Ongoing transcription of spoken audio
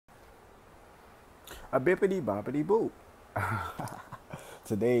A bippity boppity boop.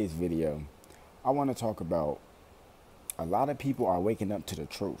 Today's video, I want to talk about a lot of people are waking up to the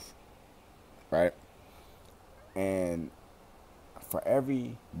truth, right? And for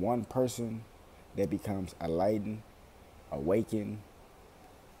every one person that becomes enlightened, awakened,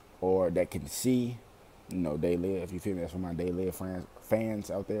 or that can see, they live. You feel me? That's for my they live fans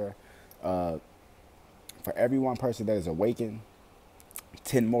out there. Uh, for every one person that is awakened,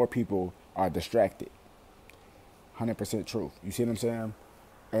 10 more people are distracted. 100% truth. You see what I'm saying?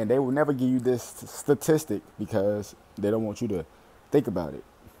 And they will never give you this statistic because they don't want you to think about it.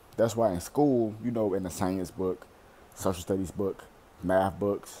 That's why in school, in the science book, social studies book, math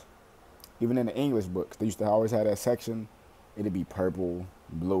books, even in the English books, they used to always have that section. It'd be purple,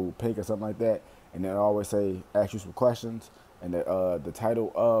 blue, pink, or something like that. And they'd always say, ask you some questions. And the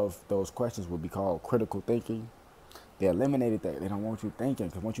title of those questions would be called critical thinking. They eliminated that. They don't want you thinking,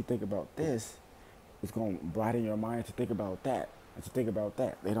 because once you think about this, it's going to broaden your mind to think about that and to think about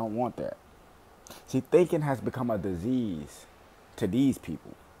that. They don't want that. See, thinking has become a disease to these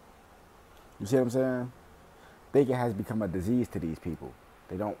people. You see what I'm saying? Thinking has become a disease to these people.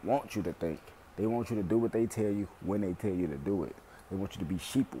 They don't want you to think. They want you to do what they tell you when they tell you to do it. They want you to be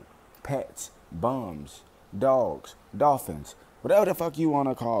sheeple, pets, bums, dogs, dolphins, whatever the fuck you want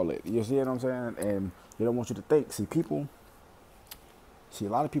to call it. You see what I'm saying? And they don't want you to think. See, a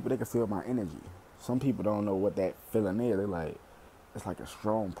lot of people, they can feel my energy. Some people don't know what that feeling is. They're like, it's like a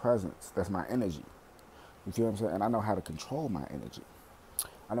strong presence. That's my energy. You feel what I'm saying? And I know how to control my energy.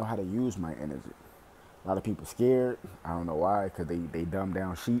 I know how to use my energy. A lot of people scared. I don't know why, because they dumb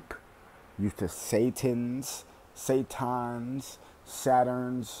down sheep. Used to Satan's, Saturn's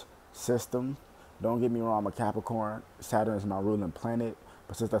system. Don't get me wrong, I'm a Capricorn. Saturn is my ruling planet.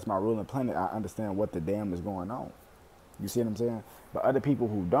 But since that's my ruling planet, I understand what the damn is going on. You see what I'm saying? But other people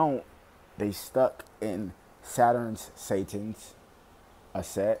who don't, they stuck in Satan's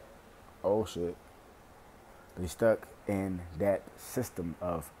asset. Oh shit. They stuck in that system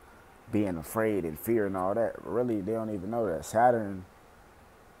of being afraid and fear and all that. Really, they don't even know that Saturn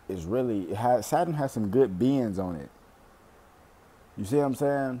has some good beings on it. You see what I'm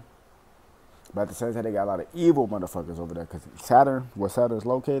saying? But at the same time, they got a lot of evil motherfuckers over there. Because where Saturn's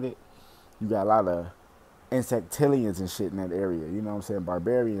located, you got a lot of insectilians and shit in that area. You know what I'm saying?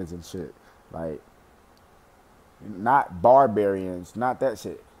 Barbarians and shit. Like, not barbarians, not that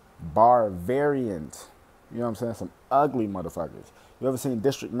shit. Barbarians. You know what I'm saying? Some ugly motherfuckers. You ever seen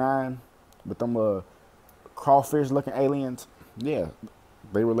District 9 with them crawfish looking aliens? Yeah.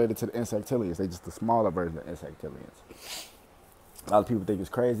 They related to the insectilians. They just the smaller version of insectilians. A lot of people think it's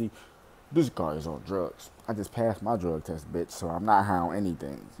crazy. This guy is on drugs. I just passed my drug test, bitch, so I'm not high on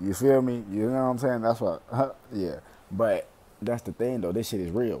anything. You feel me? You know what I'm saying? That's what, yeah. But that's the thing, though. This shit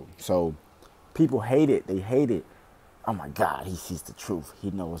is real. So people hate it. They hate it. Oh, my God, he sees the truth.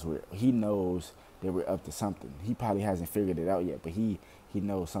 He knows that we're up to something. He probably hasn't figured it out yet, but he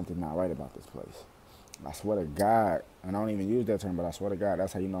knows something not right about this place. I swear to God, and I don't even use that term, but I swear to God,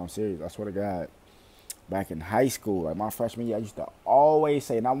 that's how you know I'm serious. I swear to God, back in high school, like my freshman year, I used to always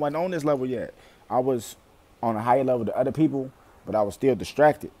say, and I wasn't on this level yet. I was on a higher level than other people, but I was still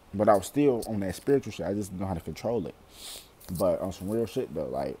distracted. But I was still on that spiritual shit. I just didn't know how to control it. But on some real shit, though,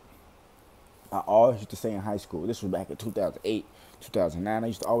 like, I always used to say in high school, this was back in 2008, 2009, I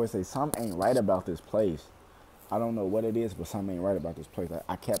used to always say, something ain't right about this place. I don't know what it is, but something ain't right about this place.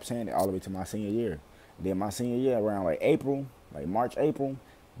 I kept saying it all the way to my senior year. Then my senior year, around like April, like March, April,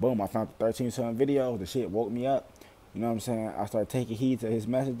 boom, I found the 13-7 video. The shit woke me up. You know what I'm saying? I started taking heed to his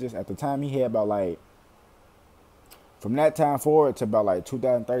messages. At the time, he had about like, from that time forward to about like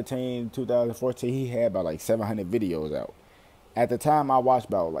 2013, 2014, he had about like 700 videos out. At the time, I watched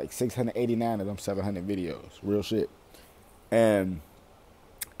about like 689 of them 700 videos. Real shit. And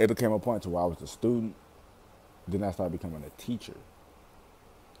it became a point to where I was a student. Then I started becoming a teacher.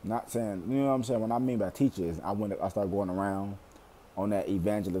 Not saying, you know what I'm saying? What I mean by teacher is I started going around on that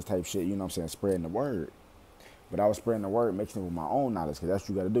evangelist type shit, you know what I'm saying, spreading the word. But I was spreading the word, mixing it with my own knowledge, because that's what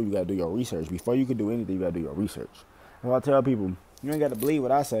you got to do. You got to do your research. Before you can do anything, you got to do your research. So I tell people, you ain't got to believe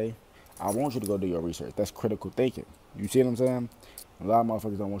what I say. I want you to go do your research. That's critical thinking. You see what I'm saying? A lot of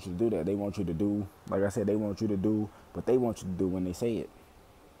motherfuckers don't want you to do that. They want you to do, like I said, they want you to do what they want you to do when they say it.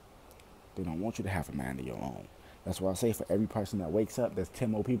 They don't want you to have a mind of your own. That's why I say for every person that wakes up, there's 10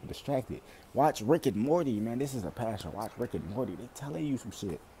 more people distracted. Watch Rick and Morty, man. This is a passion. Watch Rick and Morty. They telling you some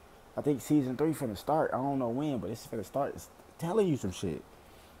shit. I think season 3 finna start. I don't know when, but it's finna start. It's telling you some shit.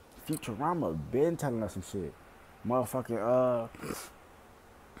 Futurama been telling us some shit. Motherfucking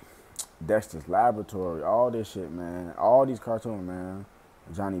Dexter's Laboratory, all this shit, man. All these cartoons, man.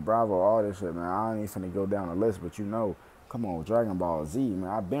 Johnny Bravo, all this shit, man. I ain't finna go down the list, but you know, come on, Dragon Ball Z, man.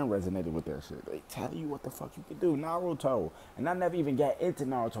 I've been resonated with that shit. They tell you what the fuck you can do, Naruto. And I never even got into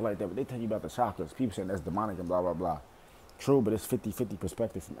Naruto like that, but they tell you about the chakras. People saying that's demonic and blah, blah, blah. True, but it's 50-50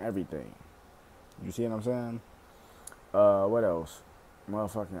 perspective from everything. You see what I'm saying? What else?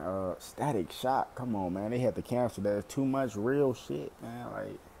 Motherfucking Static Shock. Come on, man. They had to cancel that. It's too much real shit, man.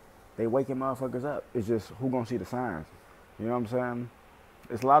 Like, they waking motherfuckers up. It's just who gonna see the signs. You know what I'm saying?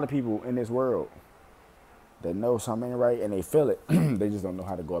 There's a lot of people in this world that know something ain't right and they feel it. They just don't know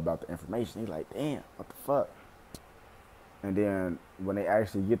how to go about the information. He's like, damn, what the fuck? And then when they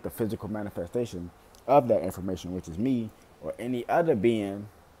actually get the physical manifestation of that information, which is me or any other being,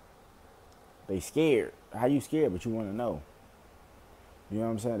 they scared. How you scared? But you want to know. You know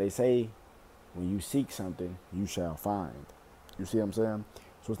what I'm saying? They say when you seek something, you shall find. You see what I'm saying?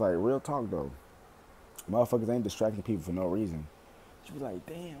 So it's like real talk though. Motherfuckers ain't distracting people for no reason. You be like,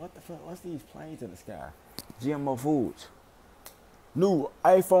 damn, what the fuck? What's these planes in the sky? GMO Foods. New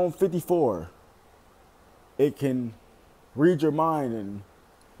iPhone 54. It can read your mind and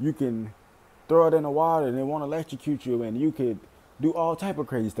you can throw it in the water and it won't electrocute you and you could do all type of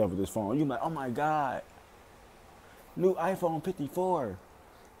crazy stuff with this phone. You be like, oh my God. New iPhone 54.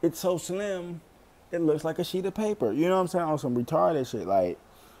 It's so slim, it looks like a sheet of paper. You know what I'm saying? On some retarded shit. Like,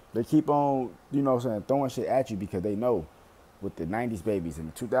 they keep on, you know what I'm saying, throwing shit at you because they know with the 90s babies and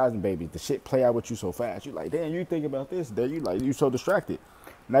the 2000 babies, the shit play out with you so fast. You like, damn, you think about this. Then you so distracted.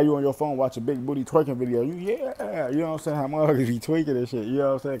 Now you on your phone watching big booty twerking video. You know what I'm saying? How motherfuckers be tweaking and shit. You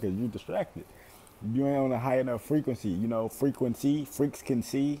know what I'm saying? Because you distracted. You ain't on a high enough frequency. You know, frequency, freaks can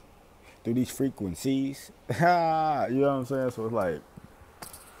see through these frequencies. You know what I'm saying? So it's like,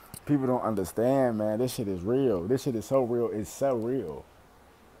 people don't understand, man. This shit is real. This shit is so real. It's so real.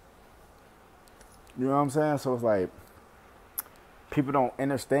 You know what I'm saying? So it's like, people don't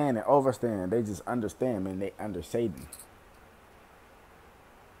understand and overstand. They just understand, man. They under Satan.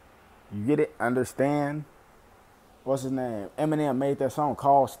 You get it? Understand? What's his name? Eminem made that song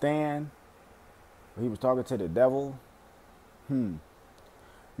called Stan. He was talking to the devil. You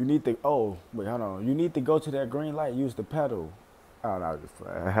need to, oh, wait, hold on. You need to go to that green light. Use the pedal. Oh, no,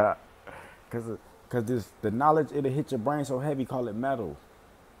 just Because the knowledge, it'll hit your brain so heavy, call it metal.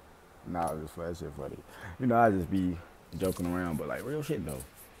 Nah, just that shit funny. You know, I just be joking around, but like real shit though.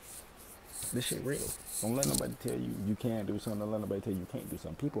 This shit real. Don't let nobody tell you you can't do something. Don't let nobody tell you you can't do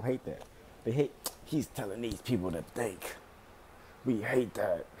something. People hate that. They hate, he's telling these people to think. We hate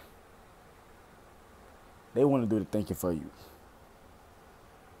that. They want to do the thinking for you.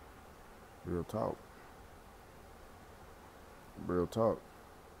 Real talk. Real talk.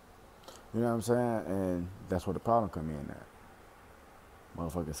 You know what I'm saying? And that's where the problem come in at.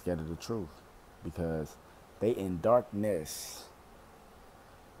 Motherfuckers scared of the truth. Because they in darkness.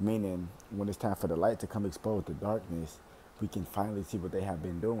 Meaning, when it's time for the light to come expose the darkness, we can finally see what they have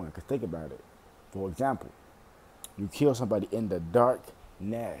been doing. Because think about it. For example, you kill somebody in the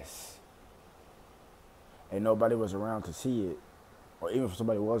darkness. And nobody was around to see it. Or even if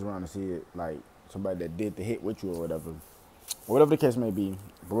somebody was around to see it, like somebody that did the hit with you or whatever. Or whatever the case may be.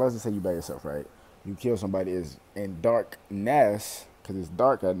 But let's just say you by yourself, right? You kill somebody is in darkness, because it's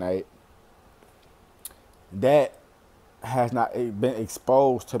dark at night. That has not been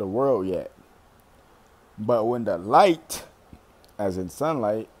exposed to the world yet. But when the light, as in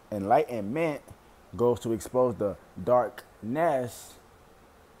sunlight, enlightenment goes to expose the darkness,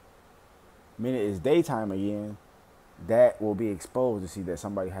 meaning it's daytime again, that will be exposed to see that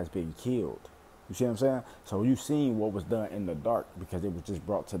somebody has been killed. You see what I'm saying? So you seen what was done in the dark because it was just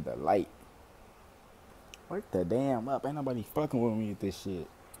brought to the light. Wake the damn up. Ain't nobody fucking with me with this shit. You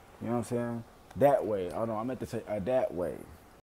know what I'm saying? That way. Oh no, I meant to say that way.